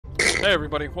Hey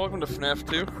everybody, welcome to FNAF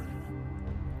 2.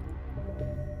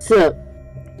 What's up?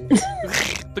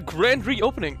 The grand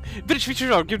reopening! Village features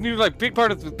are giving you like big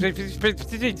part of the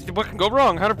what can go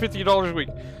wrong? $150 a week.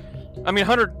 I mean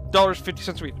 $100 50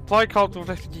 cents a week. Apply call to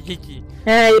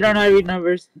Hey, you don't know how to read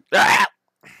numbers. I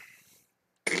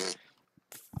think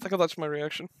that's my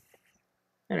reaction.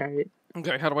 Alright.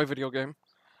 Okay, how do I video game?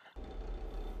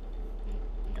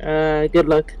 Good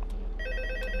luck.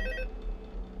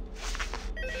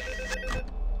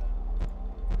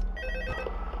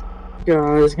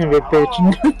 God, it's gonna be a bitch.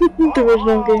 The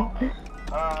original game.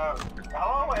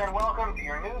 Hello and welcome to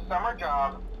your new summer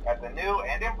job at the new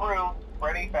and improved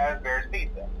Freddy Fazbear's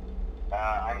Pizza.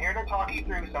 I'm here to talk you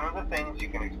through some of the things you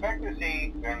can expect to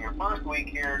see during your first week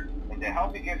here and to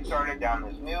help you get started down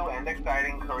this new and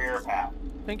exciting career path.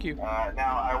 Thank you.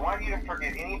 Now, I want you to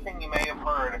forget anything you may have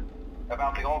heard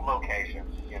about the old location,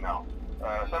 you know.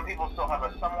 Some people still have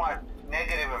a somewhat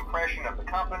negative impression of the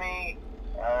company.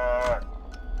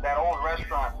 That old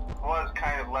restaurant was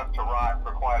kind of left to rot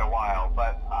for quite a while,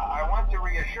 but I want to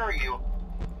reassure you,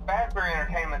 Fazbear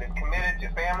Entertainment is committed to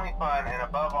family fun and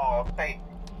above all, safety.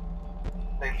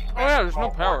 They've spent there's no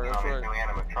power, that's on right. these new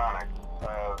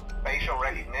animatronics. Facial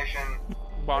recognition,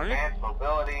 Bonnie? advanced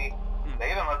mobility, they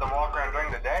even let them walk around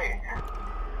during the day.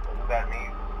 Isn't that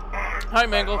neat? Hi,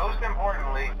 Mangle. But most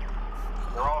importantly,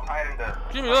 they're all tied into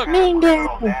Jimmy, look. some kind of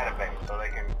Mangle. criminal database so they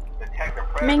can detect a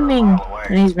predator Ming a Ming. mile away.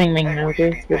 And he's Ming Ming Heck, now, we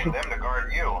should okay? be paying them to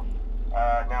guard you.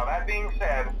 Now that being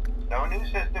said, no new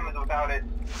system is without its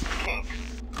kinks.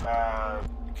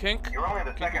 Kink? You're only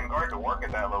the second guard to work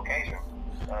at that location.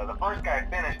 The first guy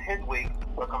finished his week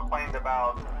but complained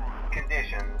about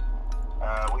conditions.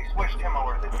 We switched him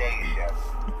over to the day shift.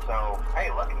 So, hey,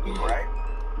 lucky you, right?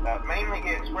 Mainly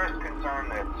he expressed concern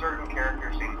that certain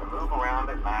characters seem to move around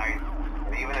at night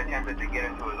and even attempted to get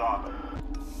into his office.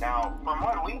 Now, from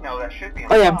what we know, that should be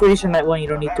Oh yeah, I'm pretty sure that one you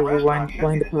don't need to rewind the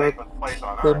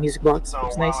power. the music box. So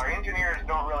It's while nice. our engineers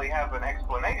don't really have an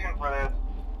explanation for this,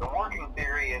 the working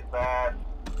theory is that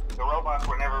the robots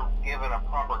were never given a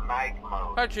proper night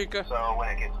mode. Hi, Chica. So when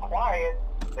it gets quiet,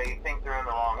 they think they're in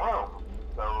the wrong room.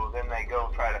 So then they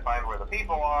go try to find where the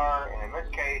people are, and in this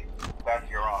case, that's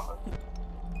your office.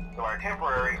 So our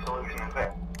temporary solution is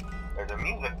this. There's a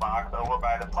music box over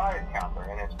by the prize counter,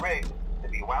 and it's rigged to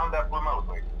be wound up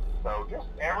remotely. So just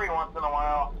every once in a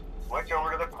while, switch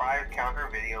over to the prize counter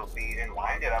video feed and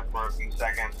wind it up for a few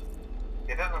seconds.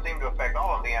 It doesn't seem to affect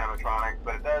all of the animatronics,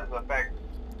 but it does affect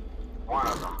one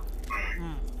of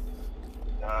them.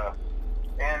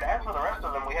 And as for the rest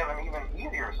of them, we have an even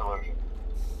easier solution.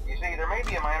 You see, there may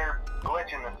be a minor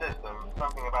glitch in the system,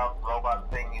 something about the robot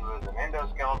seeing you as an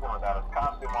endoskeleton without his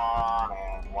costume on,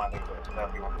 and wanting to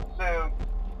stuff you into the suit.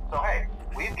 So hey,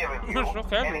 we've given you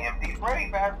an empty Freddy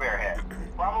Fazbear head.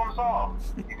 Problem solved.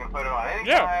 You can put it on any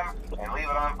time, and leave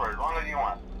it on for as long as you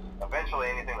want. Eventually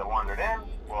anything that wandered in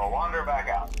will wander back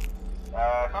out.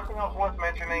 Something else worth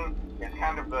mentioning is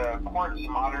kind of the quirky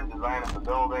modern design of the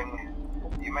building.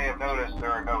 You may have noticed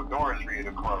there are no doors for you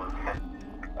to close.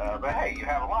 But hey, you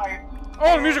have lights.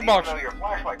 Oh, the music box! Even though your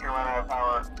flashlight can run out of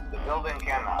power, the building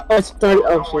cannot. Oh, it's started. Oh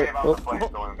Don't worry shit. about the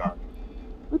place going dark.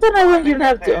 I thought I wouldn't even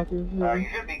have to. You Okay.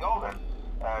 should be golden.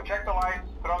 Check the lights,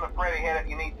 put on the Freddy head if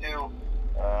you need to.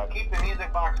 Keep the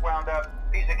music box wound up.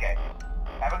 Piece of cake.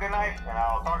 Have a good night, and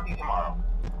I'll talk to you tomorrow.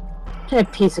 What kind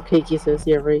of piece of cake he says?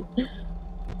 Yeah, right.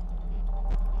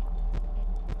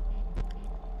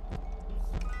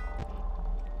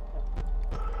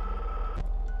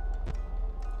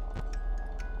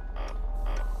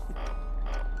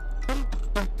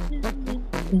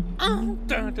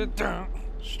 Dun, dun, dun.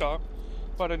 Stop.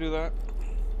 Why'd I do that?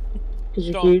 Cause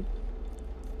you're Don't. cute.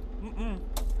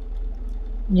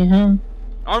 Yeah.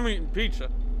 I'm eating pizza.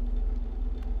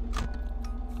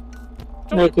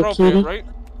 It's Like a appropriate, cutie? right?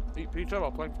 Eat pizza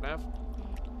while playing FNAF.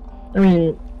 I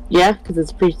mean, yeah, cause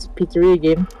it's a pizzeria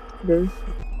game. Really.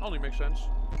 Only makes sense.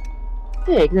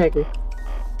 Yeah, exactly.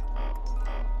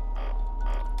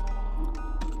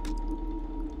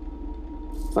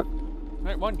 Fuck.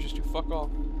 Alright, why don't you just do fuck all?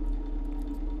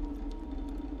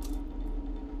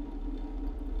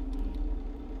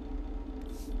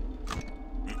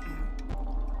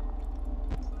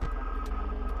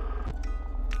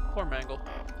 Poor Mangle.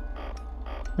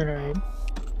 Alright.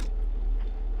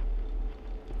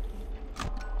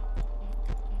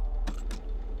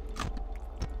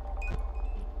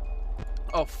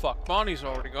 Oh fuck, Bonnie's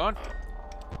already gone.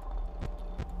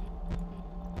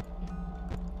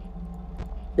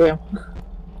 Damn.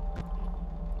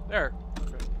 There.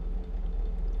 Okay.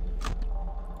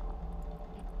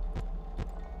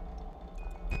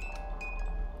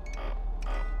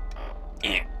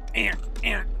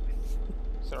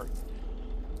 Sorry.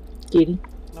 Katie.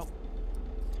 No.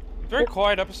 Very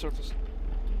quiet episode.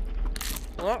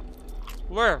 What?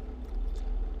 Where?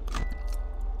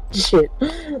 Shit.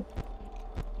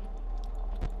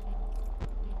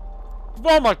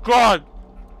 Oh my god!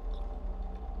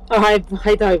 Oh, hi,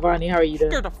 Bonnie. How are you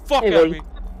doing? Scared the fuck Hey, out of me.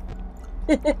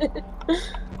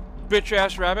 Bitch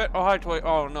ass rabbit. Oh, hi, toy.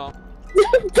 Oh, no.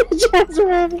 Bitch ass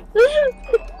rabbit.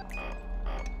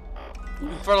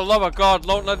 For the love of God,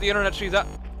 don't let the internet see that.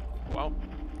 Well,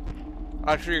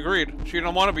 she agreed. She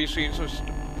didn't want to be seen, so.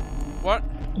 What?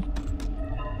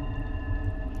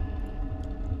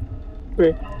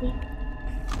 Right.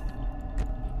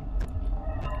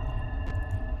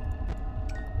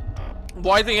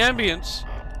 Why the ambience?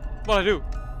 What'd I do?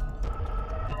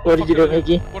 What did you do,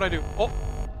 Mickey? What'd I do? Oh.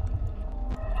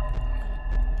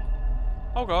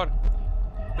 Oh god.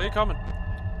 They coming.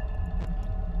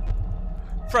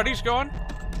 Freddy's gone?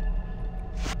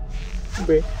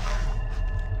 Right.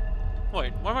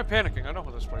 Wait, why am I panicking? I know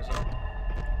who this place is.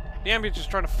 The ambience is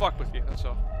trying to fuck with you, that's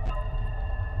all.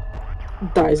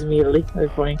 Dies immediately. That'd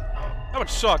be funny. That would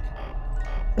suck.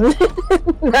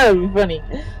 That would be funny.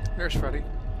 There's Freddy.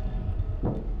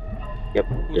 Yep.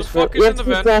 Who the fuck is in the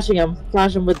vent? Flashing him.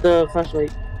 Flash him with the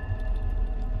flashlight.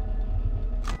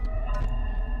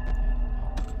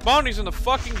 Bonnie's in the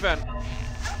fucking vent.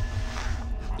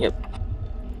 Yep.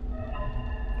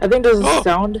 I think there's a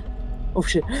sound. Oh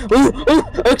shit. Ooh, ooh,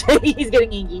 okay, he's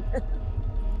getting inky.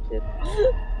 Shit.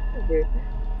 Okay.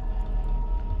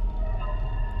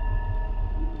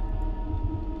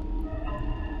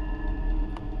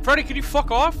 Freddy, can you fuck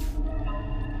off?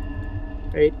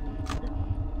 Right.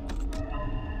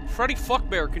 Freddy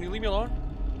Fuckbear, can you leave me alone?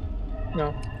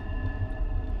 No.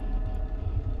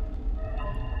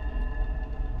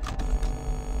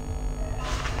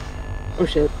 Oh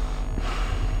shit.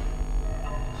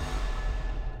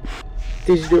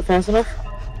 Did you do it fast enough?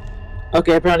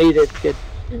 Okay, apparently you did. Good.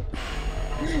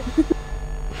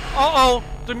 Uh-oh!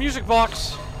 The music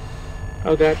box!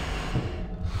 Oh god.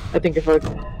 I think it fucked.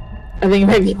 I think it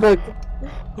might be fucked.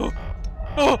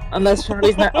 Unless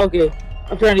Charlie's not. Okay.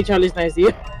 Apparently Charlie's nice to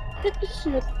you.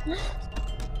 Shit.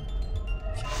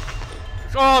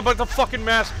 Oh, but the fucking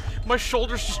mask! My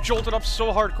shoulders just jolted up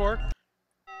so hardcore.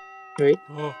 Wait.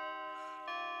 Oh.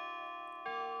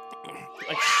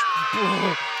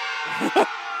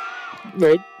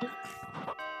 Right.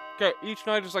 Okay, each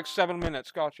night is like 7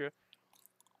 minutes. Gotcha.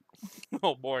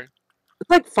 Oh boy. It's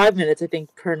like 5 minutes, I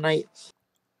think, per night.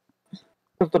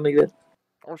 Something like that.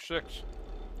 Or 6.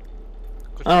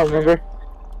 I don't remember.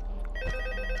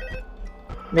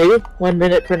 Maybe 1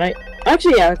 minute per night.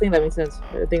 Actually, yeah, I think that makes sense.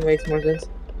 I think it makes more sense.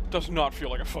 Does not feel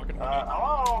like a fucking minute.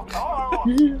 Hello?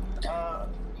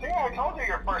 See, I told you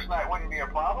your first night wouldn't be a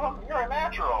problem. You're a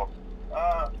natural.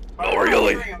 No,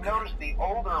 really? I'm sure you've noticed the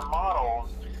older models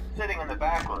sitting in the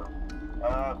back room.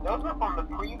 Those are from the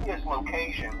previous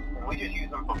location, and we just use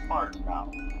them for parts now.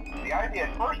 The idea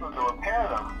at first was to repair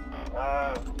them.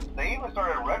 They even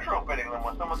started retrofitting them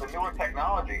with some of the newer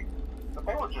technology, but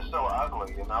they were just so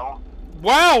ugly, you know?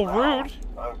 Wow, rude!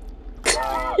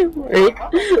 Right.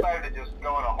 Decided to just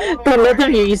go in a whole new Don't let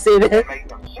them hear you say and that. make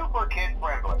them super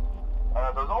kid-friendly.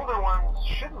 Those older ones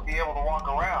shouldn't be able to walk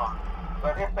around,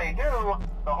 but if they do,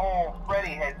 the whole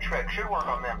Freddy head trick should work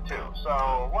on them too,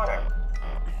 so whatever.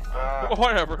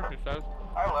 Whatever, he says.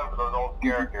 I loved those old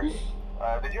characters.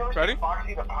 Did you ever Freddy? see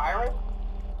Foxy the Pirate?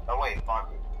 Oh wait,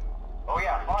 Foxy. Oh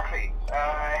yeah, Foxy.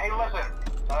 Hey listen,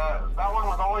 that one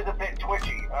was always a bit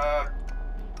twitchy.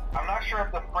 I'm not sure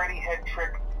if the Freddy head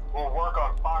trick will work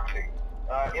on Foxy.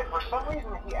 If for some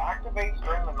reason he activates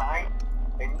during the night,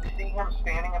 and you see him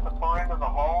standing at the far end of the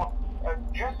hall,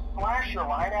 just flash your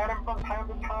light at him from time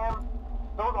to time.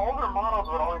 Those older models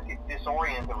would always get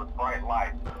disoriented with bright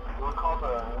light. It would cause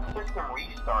a system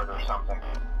restart or something.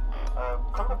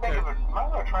 Come to think of it, you might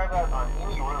want to try that on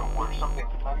any room where something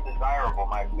undesirable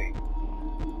might be.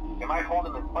 It might hold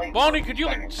him in place. Bonnie, could you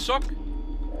like suck?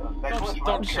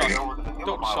 Don't suck.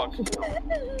 Don't suck.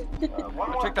 One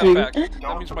I more take thing. that back. That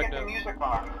Don't means my forget the dad. music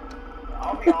box.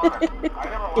 I'll be honest, I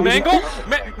never liked Mangle?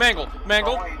 that. Mangle.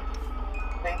 Mangle. Always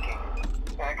thinking,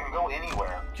 and it can go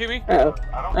anywhere. Kimmy? Uh-oh.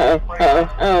 I don't get afraid of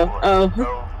it,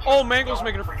 so Oh, Mangle's don't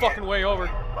making her forget fucking way over.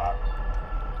 the music box.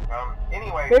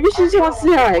 Anyway, Maybe she just I'll wants to see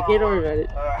say you hi. tomorrow. Can't worry about it.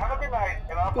 Have a good night,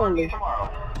 and I'll talk to you tomorrow.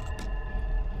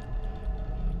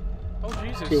 Oh,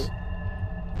 Jesus.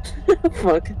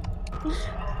 Fuck.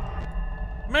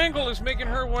 Mangle is making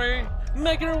her way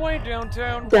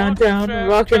downtown. Downtown,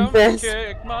 rockin' fast.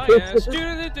 Kick my ass.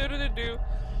 Do-do-do-do-do-do.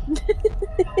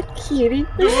 Cutie.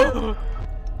 Do.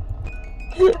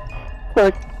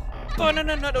 Fuck. Oh, no,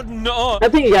 no, no, no, no! I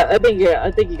think you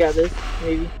got this.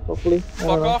 Maybe, hopefully.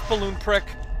 Fuck off, balloon prick.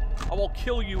 I will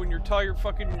kill you and your entire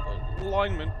fucking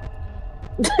alignment.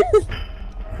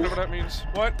 Whatever that means.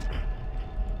 What?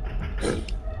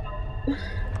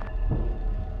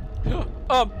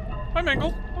 Hi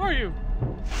Mangle. How are you?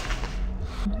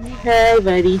 Hey,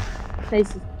 buddy.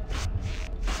 Nice.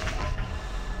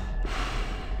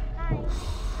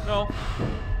 No.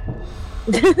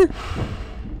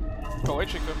 Oh, hey,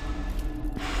 Chico.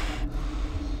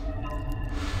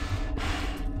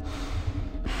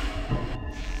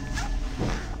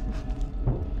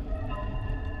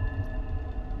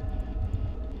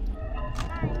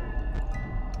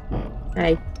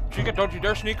 Hi. Chica, don't you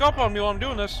dare sneak up on me while I'm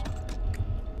doing this.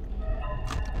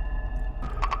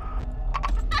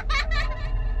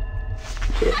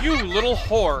 You little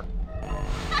whore.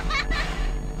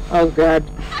 Oh god.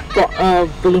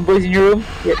 Balloon Boy's in your room?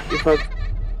 Yep, you're fucked.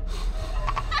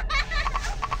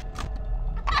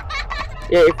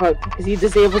 Yeah, you're fucked. Because he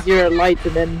disables your lights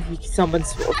and then he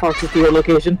summons Foxy to your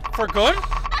location. For good?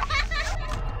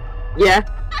 Yeah.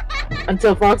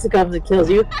 Until Foxy comes and kills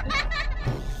you.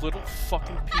 Little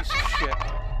fucking piece of shit.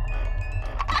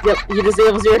 Yep, he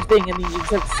disables your thing and then you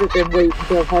just have to sit there and wait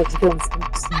until Foxy comes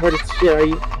and murders the shit out of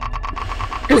you.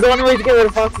 Because the only way to get rid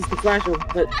of Fox is to flash him,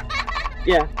 but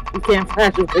yeah, you can't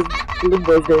flash him because Balloon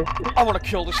Boy's there. I want to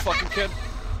kill this fucking kid.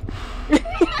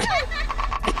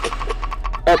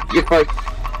 You're fucked.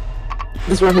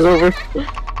 This run is over.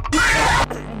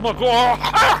 Oh my god!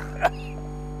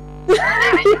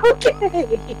 Are you okay?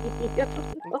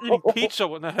 I'm eating pizza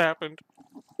when that happened.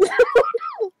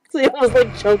 So you almost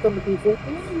like choked on the pizza.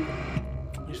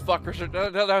 These fuckers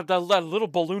are that little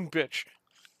balloon bitch.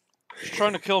 She's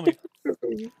trying to kill me.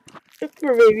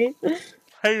 Poor baby.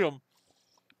 Hate him.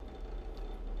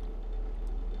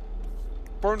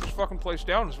 Burn this fucking place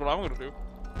down is what I'm gonna do.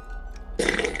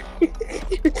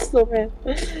 You're so mad.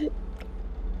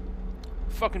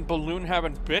 Fucking balloon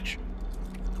having bitch.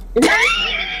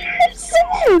 I'm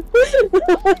sad.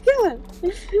 Oh my god.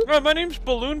 No, my name's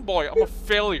Balloon Boy. I'm a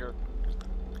failure.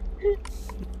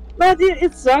 No, dude,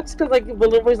 it sucks because like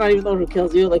Balloon Boy's not even the one who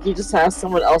kills you. Like he just has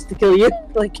someone else to kill you.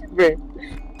 Like, bro,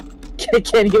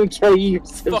 can't even kill you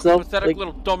himself. Fucking pathetic like,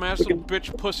 little dumbass little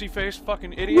bitch pussy face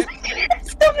fucking idiot.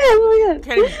 Stop it! Oh my god.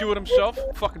 Can't even do it himself.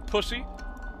 Fucking pussy.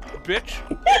 Bitch.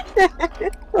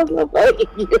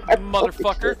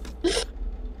 Motherfucker.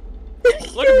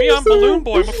 Look at me, I'm Balloon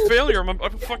Boy. I'm a failure. I'm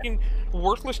fucking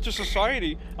worthless to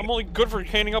society. I'm only good for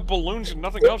handing out balloons and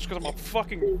nothing else because I'm a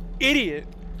fucking idiot.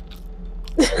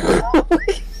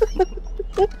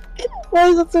 Why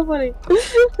is that so funny? Why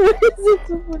is it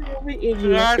so funny? I'm an He's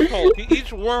an asshole. He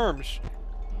eats worms.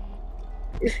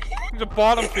 He's a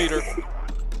bottom feeder.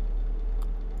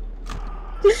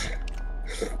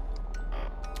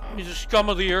 He's a scum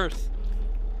of the earth.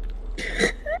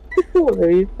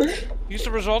 He's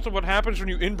the result of what happens when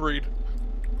you inbreed.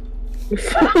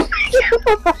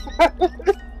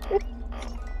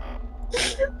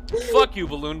 Fuck you,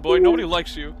 Balloon Boy. Nobody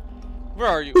likes you. Where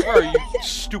are you? Where are you,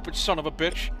 stupid son of a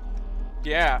bitch?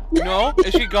 Yeah. No?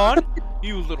 Is she gone?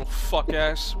 You little fuck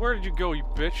ass. Where did you go, you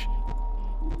bitch?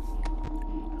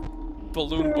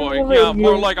 Balloon Boy. Yeah,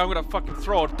 more like I'm gonna fucking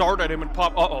throw a dart at him and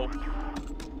pop. Uh-oh.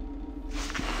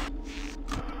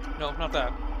 No, not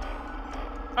that.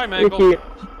 Hi, Mangle.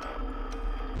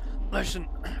 Listen,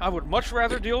 I would much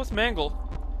rather deal with Mangle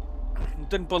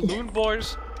than Balloon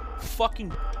Boy's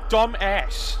fucking dumb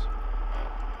ass.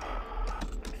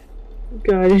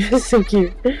 God, you're so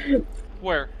cute.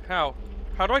 Where? How?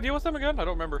 How do I deal with them again? I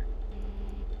don't remember.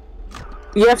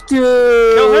 You have to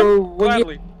kill him?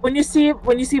 Gladly. When you see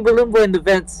Balloon Boy in the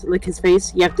vents, like his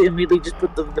face, you have to immediately just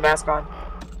put the mask on.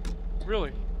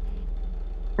 Really?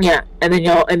 Yeah, and then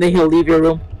he'll leave your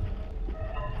room.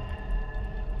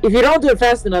 If you don't do it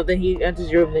fast enough, then he enters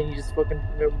your room, then you just fucking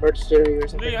murder you or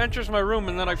something. He enters my room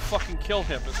and then I fucking kill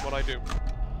him is what I do.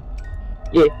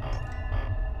 Yeah.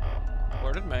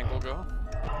 Where did Mangle go?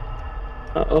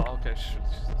 Uh-oh. Oh, okay, it's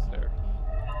there.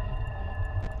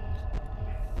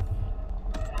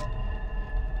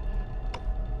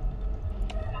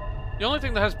 The only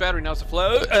thing that has battery now is the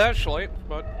flashlight,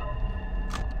 but...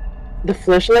 The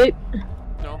flashlight?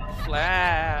 No,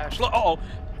 flash. Uh-oh!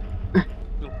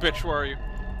 Little bitch, where are you?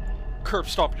 Curb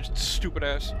stop, just stupid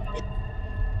ass.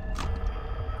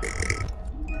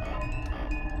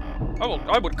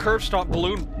 I would curb stop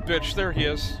Balloon bitch. There he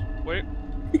is. Wait.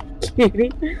 Cutie.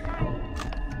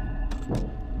 What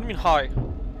do you mean hi?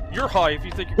 You're high if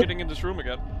you think you're getting in this room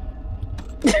again.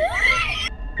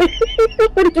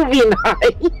 What do you mean hi?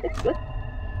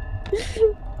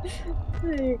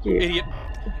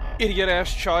 Idiot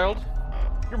ass child.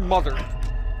 Your mother.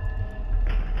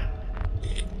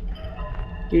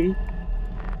 Judy?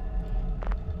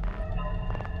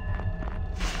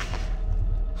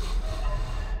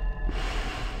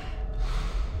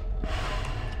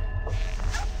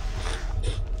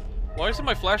 Why isn't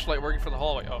my flashlight working for the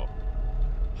hallway? Oh.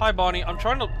 Hi, Bonnie. I'm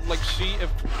trying to, like, see if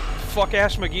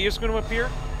fuck-ass McGee is going to appear.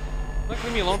 Like,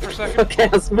 leave me alone for a second.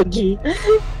 Fuck-ass McGee.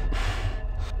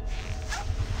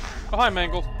 Oh, hi,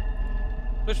 Mangle.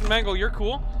 Listen, Mangle, you're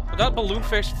cool. But that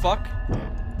balloon-faced fuck...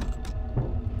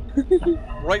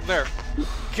 right there.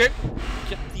 Get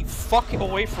the fuck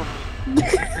away from me.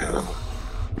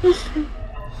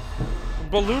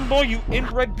 Balloon boy, you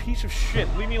inbred piece of shit.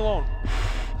 Leave me alone.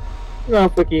 No,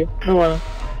 fuck you. I don't wanna.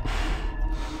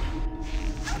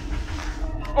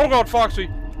 Oh god, Foxy.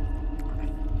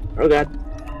 Oh god.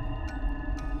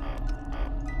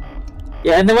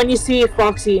 Yeah, and then when you see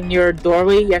Foxy in your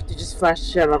doorway, you have to just flash the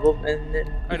shit out of him, and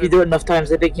then if you do it enough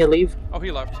times, I think he'll leave. Oh,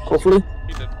 he left. Hopefully.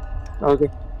 He did. Okay.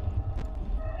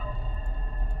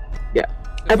 Yeah.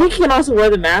 I think you can also wear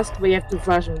the mask, but you have to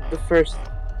flash him the first.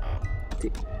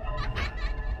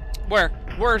 Where?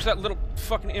 Where is that little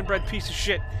fucking inbred piece of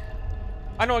shit?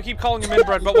 I know I keep calling him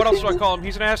inbred, but what else do I call him?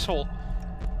 He's an asshole.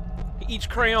 He eats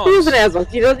crayons. He's an asshole.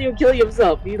 He doesn't even kill you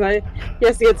himself. He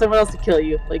has to get someone else to kill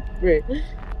you. Like, great.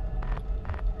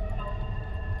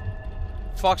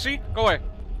 Foxy, go away.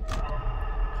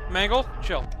 Mangle,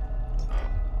 chill.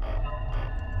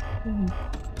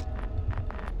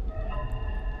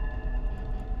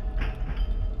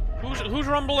 Who's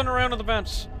rumbling around in the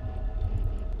vents?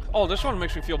 Oh, this one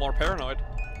makes me feel more paranoid.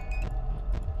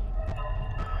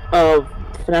 Oh,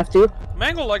 FNAF 2?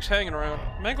 Mangle likes hanging around.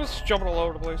 Mangle's jumping all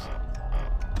over the place.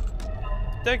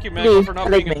 Thank you, Mangle, for not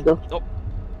being Mangle. Oh.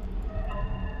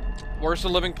 Where's the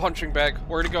living punching bag?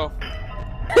 Where'd he go?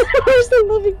 Where's the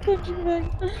living punching bag?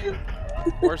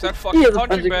 Where's that fucking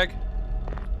punching bag?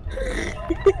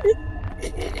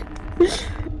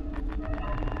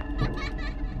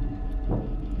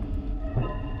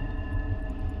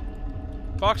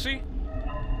 Foxy?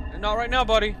 Not right now,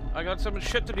 buddy. I got some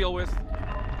shit to deal with.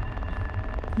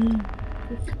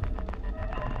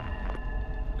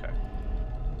 Okay.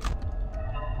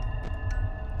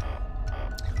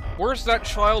 Where's that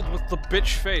child with the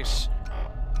bitch face?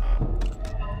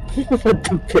 With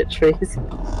the bitch face.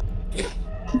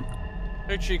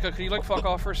 Hey Chica, can you like fuck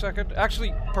off for a second?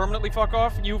 Actually, permanently fuck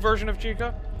off, you version of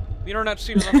Chica? The internet's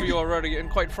seen enough of you already,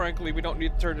 and quite frankly, we don't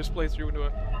need to turn this playthrough into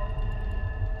a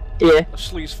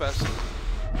sleaze fest.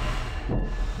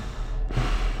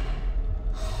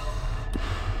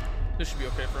 This should be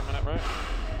okay for a minute, right?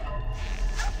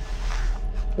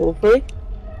 Hopefully.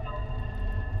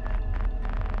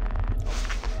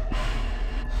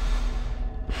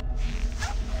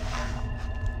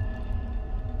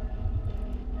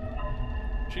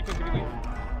 Chica, can you leave?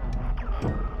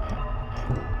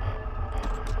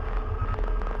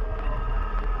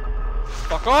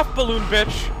 Fuck off, balloon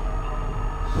bitch!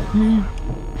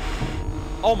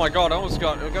 Oh my god, I almost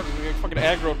got fucking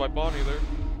aggroed by Bonnie there.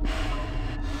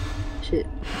 Shit.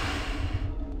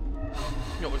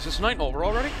 Yo, is this night over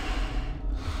already?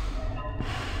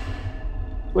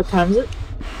 What time is it?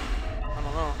 I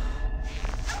don't know.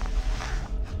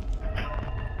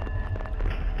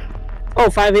 Oh,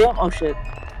 5 AM? Oh shit.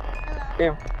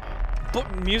 Damn. But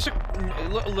music,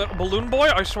 balloon boy,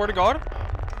 I swear to God,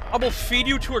 I will feed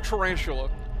you to a tarantula.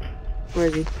 Where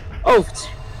is he? Oh!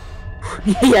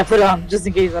 Yeah, put it on, just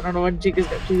in case. I don't know when Chica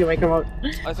might come out.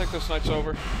 I think this night's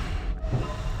over.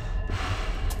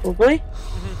 Hopefully?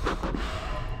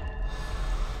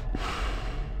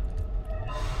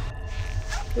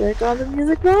 Click on the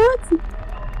music box.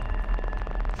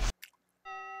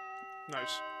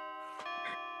 Nice.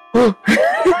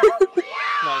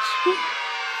 Nice.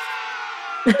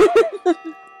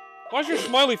 Why's your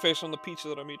smiley face on the pizza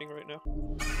that I'm eating right now?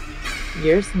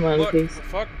 Your smiley What face. the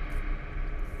fuck?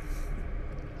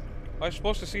 Am I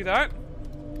supposed to see that?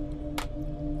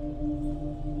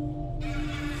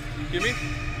 Give me?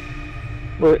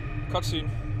 What? Cutscene.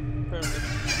 Apparently.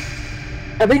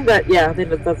 I think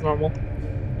that's normal.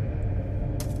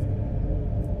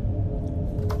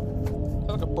 Sounds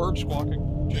like a bird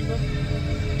squawking. Chica?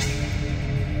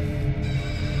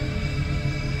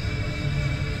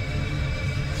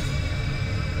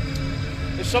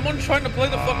 Is someone trying to play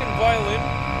the fucking violin?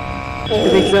 I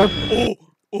think so.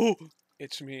 Oh!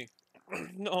 It's me.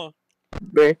 No.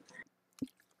 Bray.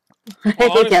 Hey,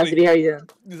 Honestly, Cassidy, how you doing?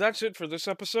 That's it for this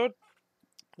episode.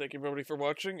 Thank you everybody for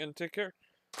watching, and take care.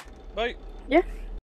 Bye. Yeah.